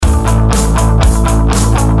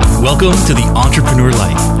Welcome to the Entrepreneur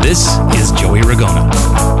Life. This is Joey Ragona.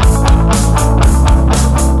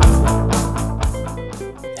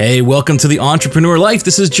 Hey, welcome to the Entrepreneur Life.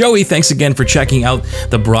 This is Joey. Thanks again for checking out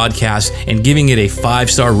the broadcast and giving it a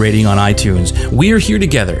 5-star rating on iTunes. We are here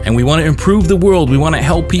together and we want to improve the world. We want to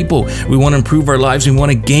help people. We want to improve our lives. We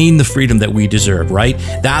want to gain the freedom that we deserve, right?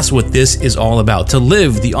 That's what this is all about, to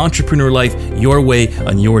live the entrepreneur life your way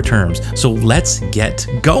on your terms. So let's get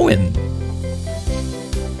going.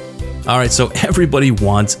 All right, so everybody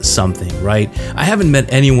wants something, right? I haven't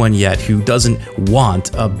met anyone yet who doesn't want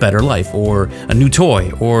a better life or a new toy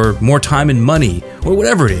or more time and money or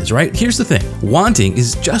whatever it is, right? Here's the thing. Wanting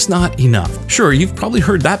is just not enough. Sure, you've probably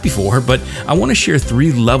heard that before, but I want to share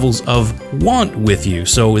 3 levels of want with you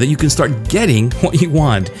so that you can start getting what you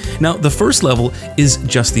want. Now, the first level is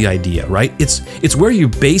just the idea, right? It's where you're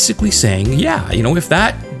basically saying, yeah, if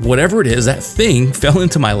that whatever it is, that thing fell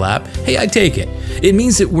into my lap, hey, I take it. It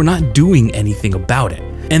means that we're not doing anything about it.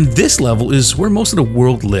 And this level is where most of the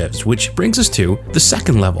world lives, which brings us to the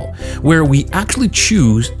second level, where we actually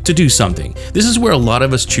choose to do something. This is where a lot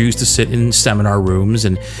of us choose to sit in seminar rooms,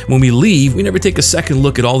 and when we leave, we never take a second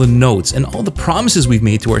look at all the notes and all the promises we've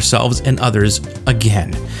made to ourselves and others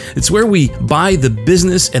again. It's where we buy the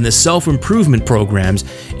business and the self-improvement programs,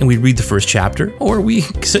 and we read the first chapter, or we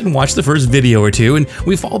sit and watch the first video or two, and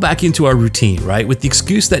we fall back into our routine, right? With the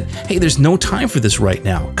excuse that, hey, there's no time for this right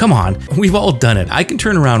now. Come on, we've all done it. I can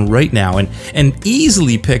turn around right now and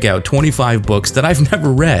easily pick out 25 books that I've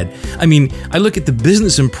never read. I mean, I look at the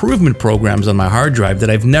business improvement programs on my hard drive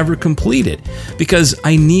that I've never completed because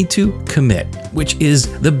I need to commit, which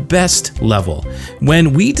is the best level.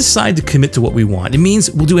 When we decide to commit to what we want, it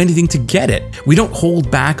means we'll do anything to get it. We don't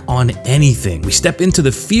hold back on anything. We step into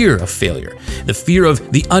the fear of failure, the fear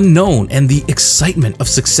of the unknown, and the excitement of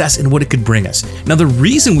success and what it could bring us. Now, the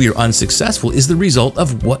reason we are unsuccessful is the result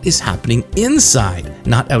of what is happening inside,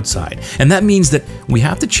 not outside. And that means that we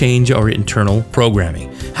have to change our internal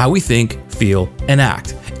programming, how we think, feel, and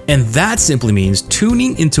act. And that simply means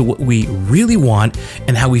tuning into what we really want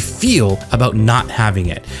and how we feel about not having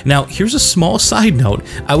it. Now, here's a small side note.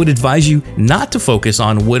 I would advise you not to focus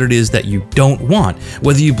on what it is that you don't want.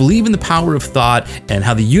 Whether you believe in the power of thought and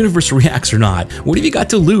how the universe reacts or not, what have you got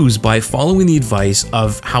to lose by following the advice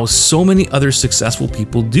of how so many other successful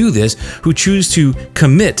people do this who choose to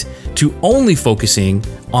commit to only focusing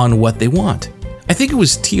on what they want? I think it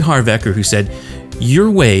was T. Harv Eker who said,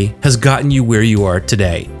 "Your way has gotten you where you are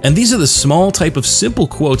today." And these are the small type of simple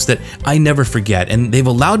quotes that I never forget, and they've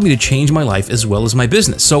allowed me to change my life as well as my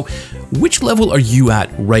business. So which level are you at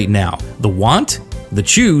right now? The want, the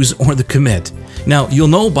choose, or the commit? Now, you'll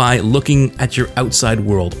know by looking at your outside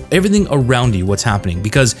world, everything around you, what's happening,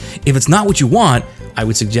 because if it's not what you want, I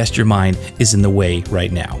would suggest your mind is in the way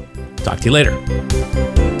right now. Talk to you later.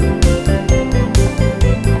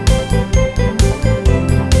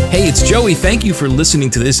 Hey, it's Joey. Thank you for listening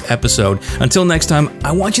to this episode. Until next time,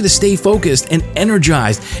 I want you to stay focused and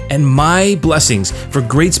energized, and my blessings for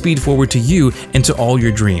great speed forward to you and to all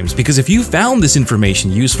your dreams. Because if you found this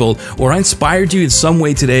information useful or I inspired you in some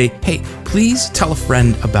way today, hey, please tell a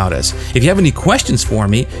friend about us. If you have any questions for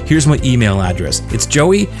me, here's my email address. It's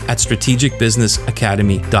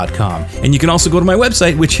joey@strategicbusinessacademy.com. And you can also go to my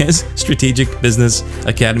website, which is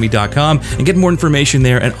strategicbusinessacademy.com, and get more information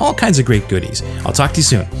there and all kinds of great goodies. I'll talk to you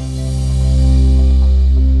soon.